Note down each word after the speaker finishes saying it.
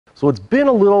So it's been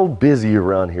a little busy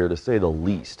around here, to say the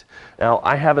least. Now,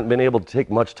 I haven't been able to take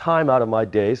much time out of my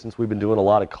day since we've been doing a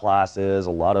lot of classes,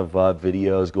 a lot of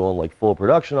videos going like full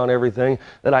production on everything,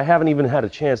 that I haven't even had a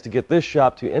chance to get this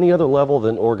shop to any other level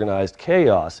than organized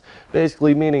chaos.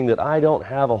 Basically meaning that I don't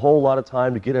have a whole lot of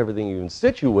time to get everything even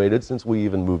situated since we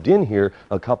even moved in here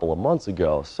a couple of months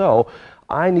ago. So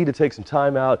I need to take some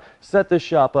time out, set this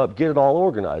shop up, get it all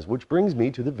organized, which brings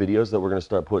me to the videos that we're going to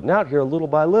start putting out here little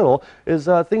by little, is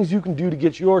things you can do to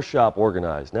get your shop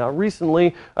organized. Now,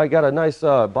 recently, I got a nice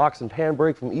box and pan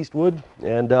brake from Eastwood,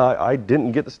 and I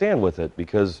didn't get the stand with it,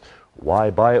 because why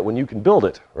buy it when you can build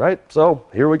it, right? So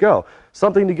here we go.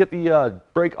 Something to get the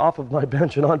brake off of my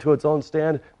bench and onto its own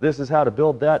stand. This is how to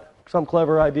build that. Some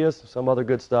clever ideas, some other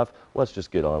good stuff. Let's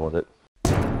just get on with it.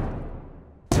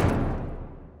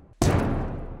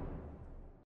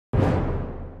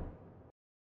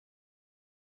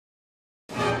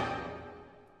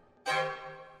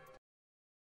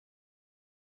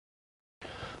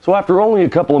 So after only a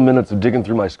couple of minutes of digging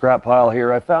through my scrap pile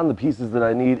here, I found the pieces that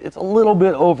I need. It's a little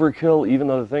bit overkill, even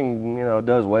though the thing, you know,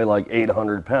 does weigh like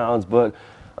 800 pounds, but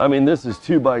I mean, this is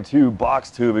 2x2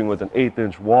 box tubing with an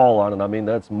 1/8-inch wall on it. I mean,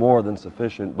 that's more than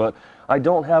sufficient, but I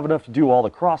don't have enough to do all the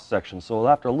cross sections. So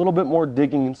after a little bit more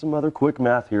digging and some other quick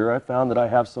math here, I found that I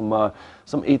have some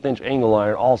 1/8-inch angle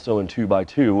iron also in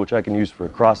 2x2, which I can use for a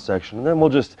cross section. And then we'll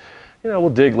just, you know,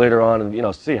 we'll dig later on and, you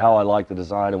know, see how I like the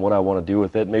design and what I want to do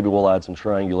with it. Maybe we'll add some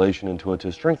triangulation into it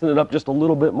to strengthen it up just a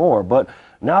little bit more. But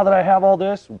now that I have all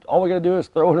this, all we got to do is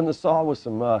throw it in the saw with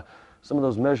some of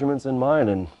those measurements in mind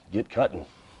and get cutting.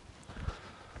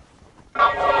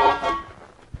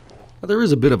 Now, there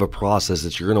is a bit of a process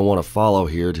that you're going to want to follow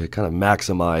here to kind of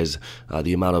maximize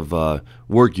the amount of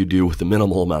work you do with the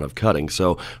minimal amount of cutting.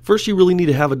 So first, you really need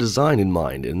to have a design in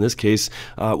mind. In this case,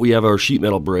 we have our sheet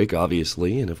metal brake,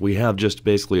 obviously, and if we have just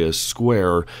basically a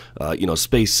square, you know,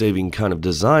 space-saving kind of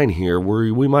design here,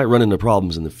 we might run into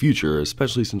problems in the future,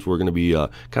 especially since we're going to be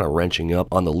kind of wrenching up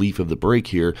on the leaf of the brake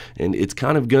here, and it's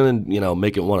kind of going to, you know,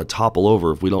 make it want to topple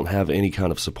over if we don't have any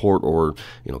kind of support or,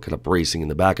 you know, kind of bracing in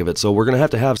the back of it. So we're going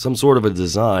to have some sort of a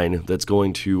design that's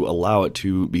going to allow it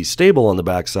to be stable on the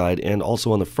backside, and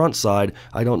also on the front side.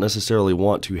 I don't necessarily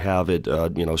want to have it,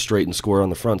 you know, straight and square on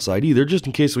the front side either, just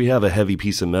in case we have a heavy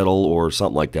piece of metal or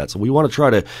something like that. So we want to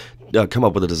try to come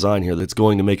up with a design here that's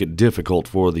going to make it difficult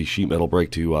for the sheet metal brake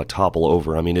to topple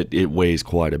over. I mean, it weighs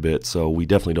quite a bit, so we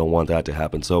definitely don't want that to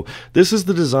happen. So this is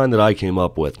the design that I came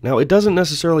up with. Now, it doesn't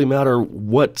necessarily matter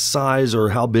what size or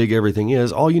how big everything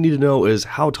is. All you need to know is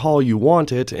how tall you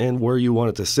want it and where you want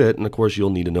it to sit, and of course you'll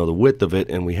need to know the width of it,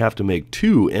 and we have to make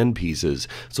 2 end pieces.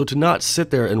 So to not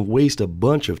sit there and waste a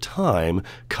bunch of time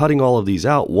cutting all of these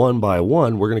out one by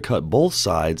one, we're going to cut both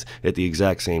sides at the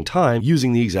exact same time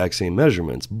using the exact same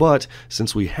measurements. But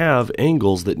since we have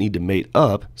angles that need to mate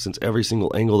up, since every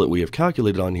single angle that we have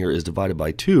calculated on here is divided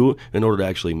by 2 in order to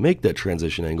actually make that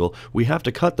transition angle, we have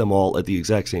to cut them all at the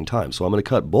exact same time. So I'm going to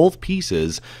cut both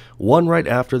pieces one right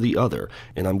after the other,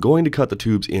 and I'm going to cut the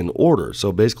tubes in order.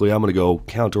 So basically I'm going to go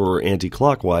counter or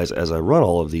anti-clockwise as I run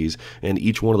all of these, and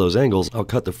each one of those angles, I'll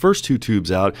cut the first 2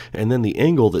 tubes out, and then the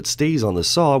angle that stays on the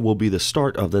saw will be the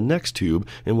start of the next tube,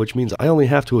 and which means I only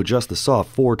have to adjust the saw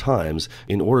 4 times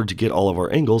in order to get all of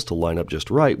our angles to line up just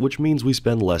right, which means we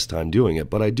spend less time doing it.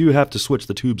 But I do have to switch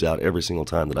the tubes out every single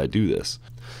time that I do this.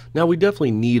 Now, we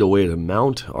definitely need a way to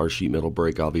mount our sheet metal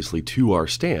brake, obviously, to our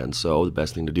stand. So the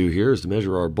best thing to do here is to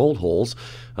measure our bolt holes,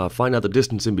 find out the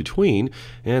distance in between,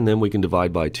 and then we can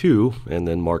divide by 2 and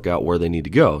then mark out where they need to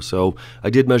go. So I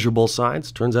did measure both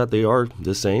sides. Turns out they are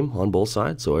the same on both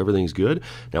sides, so everything's good.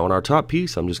 Now on our top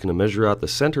piece, I'm just going to measure out the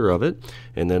center of it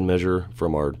and then measure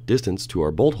from our distance to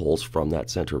our bolt holes from that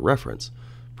center reference.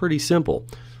 Pretty simple.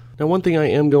 Now, one thing I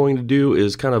am going to do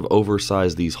is kind of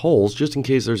oversize these holes just in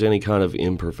case there's any kind of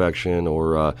imperfection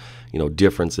or you know,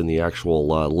 difference in the actual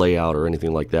layout or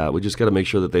anything like that. We just got to make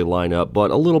sure that they line up, but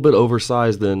a little bit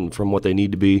oversized than from what they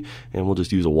need to be, and we'll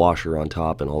just use a washer on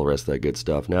top and all the rest of that good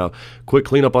stuff. Now, quick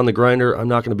cleanup on the grinder. I'm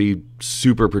not going to be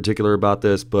super particular about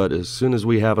this, but as soon as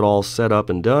we have it all set up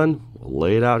and done, we'll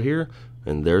lay it out here,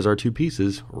 and there's our 2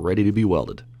 pieces ready to be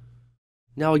welded.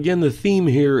 Now again, the theme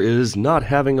here is not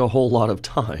having a whole lot of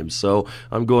time, so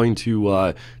I'm going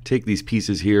to take these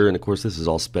pieces here, and of course this is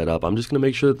all sped up. I'm just going to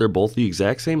make sure that they're both the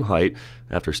exact same height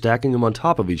after stacking them on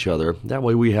top of each other. That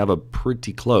way we have a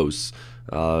pretty close,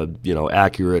 you know,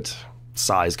 accurate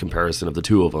size comparison of the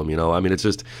 2 of them. You know, I mean, it's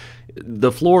just,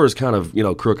 The floor is kind of,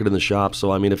 crooked in the shop,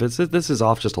 so I mean, if this is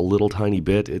off just a little tiny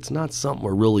bit, it's not something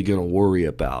we're really going to worry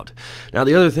about. Now,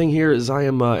 the other thing here is I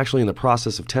am actually in the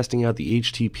process of testing out the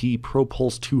HTP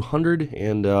ProPulse 200,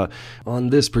 and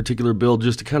on this particular build,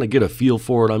 just to kind of get a feel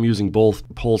for it, I'm using both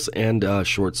pulse and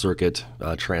short circuit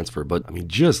transfer, but I mean,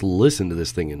 just listen to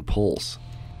this thing in pulse.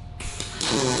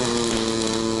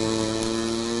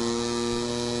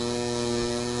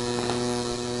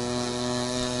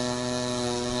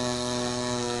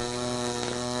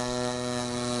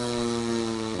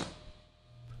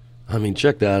 I mean,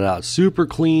 check that out. Super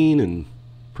clean and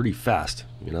pretty fast.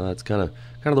 That's kind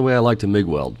of the way I like to MIG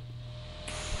weld.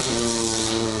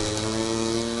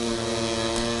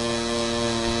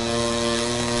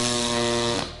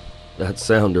 That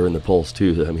sound during the pulse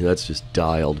too. I mean, that's just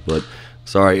dialed. But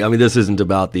sorry, I mean, this isn't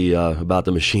about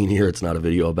the machine here. It's not a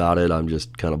video about it. I'm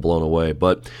just kind of blown away.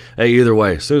 But hey, either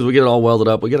way, as soon as we get it all welded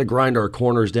up, we got to grind our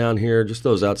corners down here, just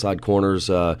those outside corners,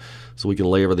 so we can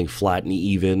lay everything flat and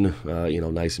even,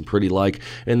 nice and pretty like.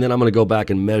 And then I'm going to go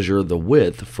back and measure the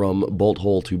width from bolt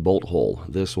hole to bolt hole.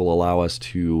 This will allow us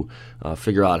to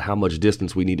figure out how much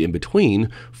distance we need in between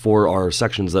for our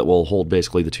sections that will hold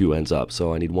basically the two ends up.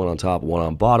 So I need one on top, one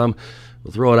on bottom.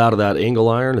 We'll throw it out of that angle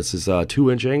iron. This is a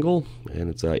 2-inch angle, and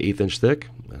it's 1/8 inch thick.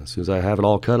 And as soon as I have it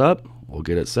all cut up, we'll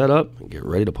get it set up and get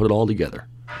ready to put it all together.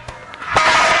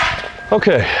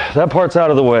 Okay, that part's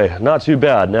out of the way. Not too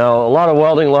bad. Now, a lot of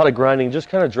welding, a lot of grinding, just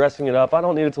kind of dressing it up. I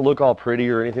don't need it to look all pretty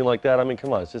or anything like that. I mean,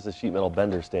 come on, it's just a sheet metal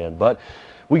bender stand. But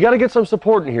we got to get some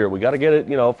support in here. We got to get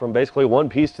it, from basically one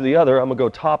piece to the other. I'm going to go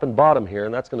top and bottom here,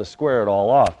 and that's going to square it all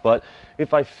off. But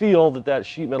if I feel that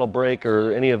sheet metal brake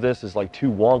or any of this is like too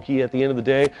wonky at the end of the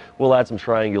day, we'll add some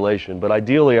triangulation. But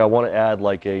ideally, I want to add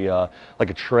like a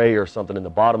tray or something in the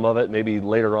bottom of it. Maybe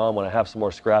later on when I have some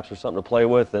more scraps or something to play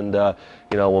with, and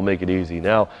we'll make it easy.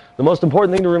 Now, the most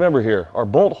important thing to remember here are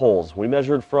bolt holes. We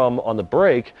measured on the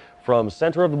brake from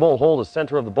center of the bolt hole to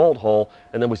center of the bolt hole,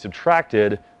 and then we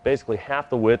subtracted basically half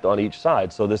the width on each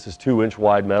side. So this is 2-inch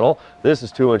wide metal, this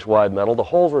is 2-inch wide metal. The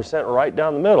holes were sent right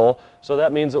down the middle, so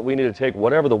that means that we need to take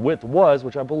whatever the width was,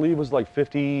 which I believe was like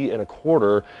 50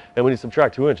 1/4, and we need to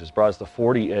subtract 2 inches, brought us to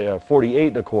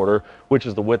 48 1/4, which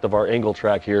is the width of our angle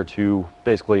track here to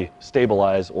basically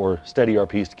stabilize or steady our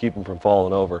piece to keep them from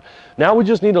falling over. Now we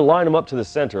just need to line them up to the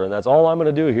center, and that's all I'm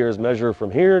going to do here is measure from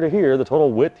here to here, the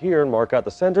total width here, and mark out the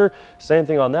center. Same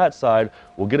thing on that side.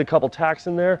 We'll get a couple tacks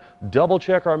in there, double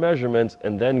check our measurements,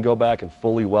 and then go back and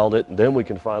fully weld it, and then we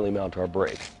can finally mount our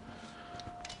brake.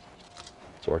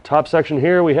 So our top section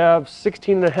here, we have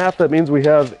 16 1/2. That means we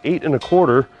have 8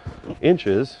 1/4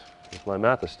 inches, if my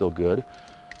math is still good.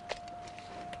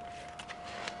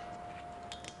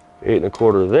 8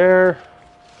 1/4 there.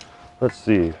 Let's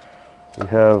see, we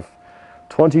have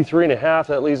 23 1/2.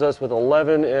 That leaves us with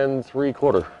 11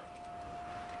 3/4.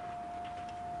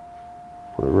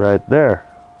 Put it right there.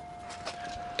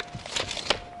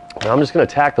 Now I'm just going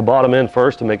to tack the bottom end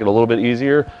first to make it a little bit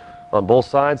easier on both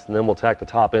sides, and then we'll tack the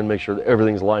top end, make sure that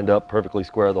everything's lined up perfectly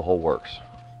square, the whole works.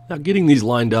 Now, getting these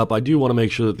lined up, I do want to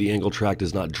make sure that the angle track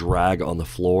does not drag on the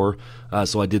floor,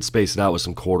 so I did space it out with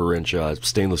some 1/4 inch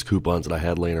stainless coupons that I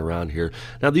had laying around here.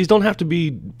 Now, these don't have to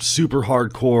be super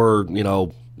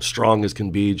hardcore, strong as can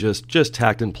be, just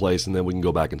tacked in place, and then we can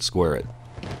go back and square it.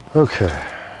 Okay,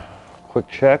 quick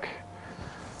check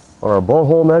on our bolt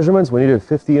hole measurements. We needed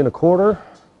 50 1/4.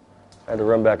 I had to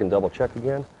run back and double check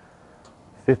again.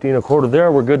 50 1/4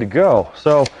 there, we're good to go.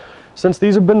 So since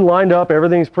these have been lined up,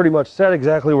 everything's pretty much set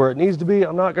exactly where it needs to be.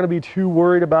 I'm not going to be too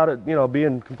worried about it,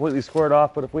 being completely squared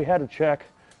off, but if we had to check,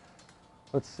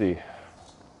 let's see.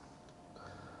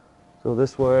 Go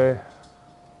this way.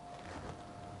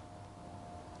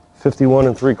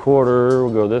 51 3/4,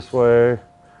 we'll go this way.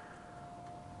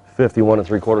 51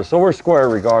 3/4. So we're square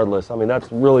regardless. I mean,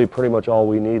 that's really pretty much all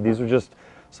we need. These are just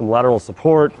some lateral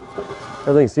support.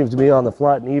 Everything seems to be on the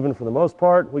flat and even for the most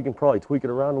part. We can probably tweak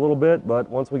it around a little bit, but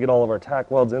once we get all of our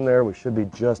tack welds in there, we should be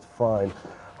just fine.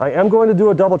 I am going to do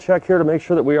a double check here to make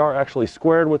sure that we are actually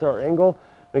squared with our angle,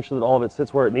 make sure that all of it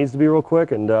sits where it needs to be real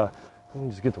quick, and we can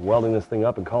just get to welding this thing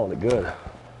up and calling it good.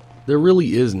 There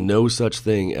really is no such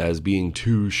thing as being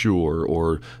too sure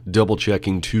or double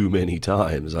checking too many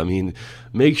times. I mean,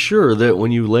 make sure that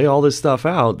when you lay all this stuff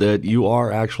out that you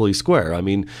are actually square. I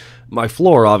mean, my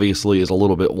floor obviously is a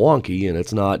little bit wonky and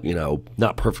it's not,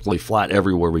 not perfectly flat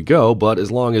everywhere we go, but as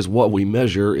long as what we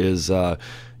measure is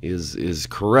is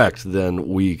correct, then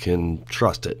we can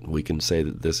trust it. We can say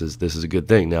that this is a good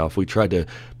thing. Now, if we tried to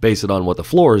base it on what the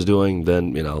floor is doing,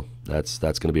 then that's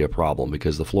going to be a problem,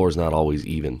 because the floor is not always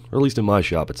even, or at least in my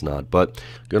shop it's not. But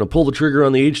going to pull the trigger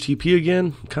on the HTP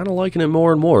again. Kind of liking it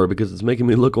more and more because it's making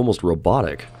me look almost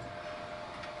robotic.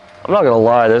 I'm not gonna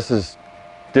lie, this is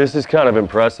kind of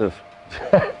impressive.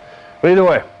 But either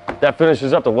way, that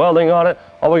finishes up the welding on it.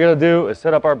 All we gotta do is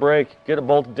set up our brake, get it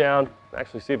bolted down,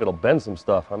 actually see if it'll bend some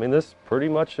stuff. I mean, this pretty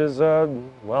much is,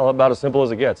 well, about as simple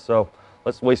as it gets. So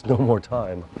let's waste no more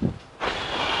time.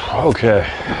 Okay.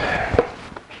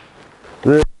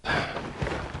 This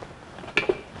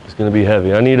is gonna be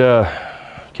heavy. I need a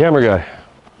camera guy.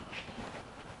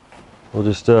 We'll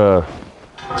just see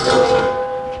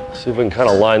if we can kind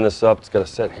of line this up. It's got to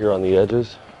set here on the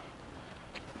edges.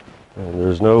 And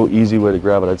there's no easy way to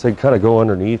grab it. I'd say kind of go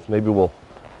underneath. Maybe we'll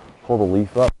pull the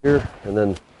leaf up here and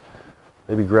then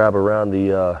maybe grab around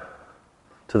the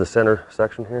to the center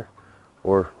section here,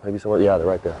 or maybe somewhere. Yeah, they're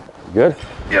right there. You good?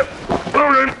 Yep.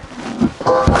 All right.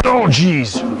 Oh,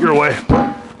 geez, you're away.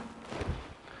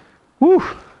 Woo.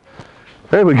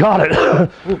 Hey, we got it. All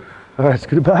right,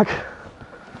 scoot it back.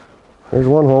 There's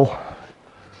one hole.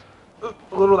 A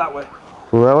little that way.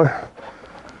 A little that way?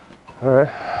 All right.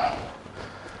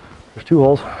 There's two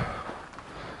holes.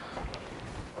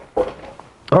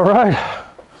 All right.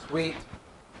 Sweet.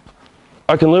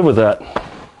 I can live with that.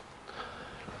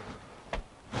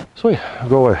 Sweet,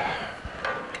 go away.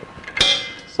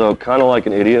 So kind of like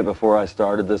an idiot, before I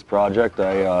started this project,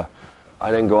 I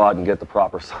didn't go out and get the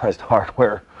proper sized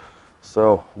hardware.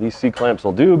 So these C-clamps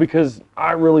will do, because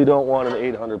I really don't want an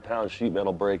 800-pound sheet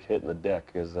metal brake hitting the deck,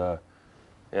 because,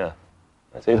 yeah,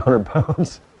 that's 800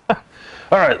 pounds. All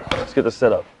right, let's get this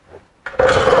set up.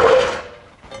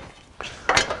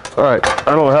 All right,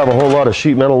 I don't have a whole lot of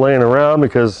sheet metal laying around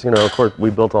because, of course, we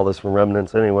built all this from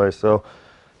remnants anyway. So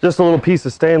just a little piece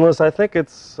of stainless. I think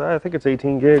it's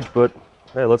 18 gauge, but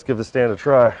hey, let's give the stand a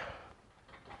try.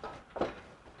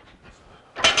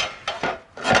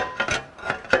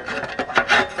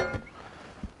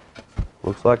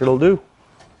 Looks like it'll do.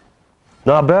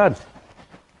 Not bad.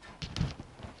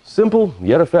 Simple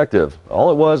yet effective.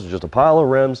 All it was just a pile of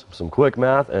rims, some quick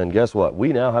math, and guess what?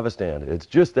 We now have a stand. It's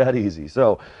just that easy.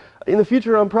 So in the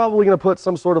future, I'm probably going to put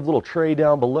some sort of little tray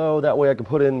down below. That way I can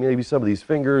put in maybe some of these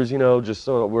fingers, just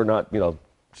so that we're not,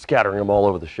 scattering them all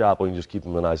over the shop. We can just keep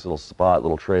them in a nice little spot,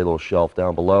 little tray, little shelf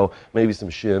down below. Maybe some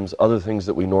shims, other things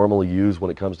that we normally use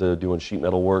when it comes to doing sheet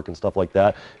metal work and stuff like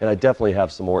that. And I definitely have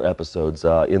some more episodes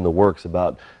in the works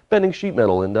about bending sheet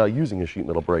metal and using a sheet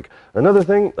metal brake. Another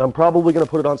thing, I'm probably going to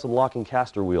put it on some locking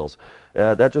caster wheels.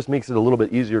 That just makes it a little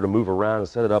bit easier to move around and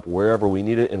set it up wherever we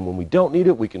need it. And when we don't need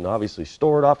it, we can obviously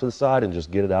store it off to the side and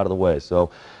just get it out of the way.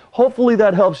 So hopefully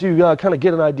that helps you kind of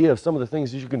get an idea of some of the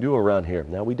things that you can do around here.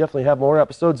 Now, we definitely have more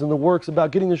episodes in the works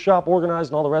about getting the shop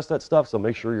organized and all the rest of that stuff, so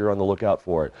make sure you're on the lookout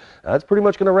for it. That's pretty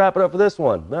much going to wrap it up for this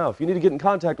one. Now, if you need to get in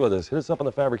contact with us, hit us up on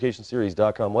the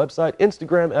fabricationseries.com website,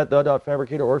 Instagram at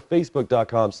the.fabricator, or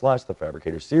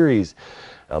facebook.com/thefabricatorseries.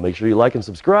 Now, make sure you like and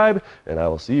subscribe, and I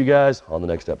will see you guys on the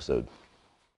next episode.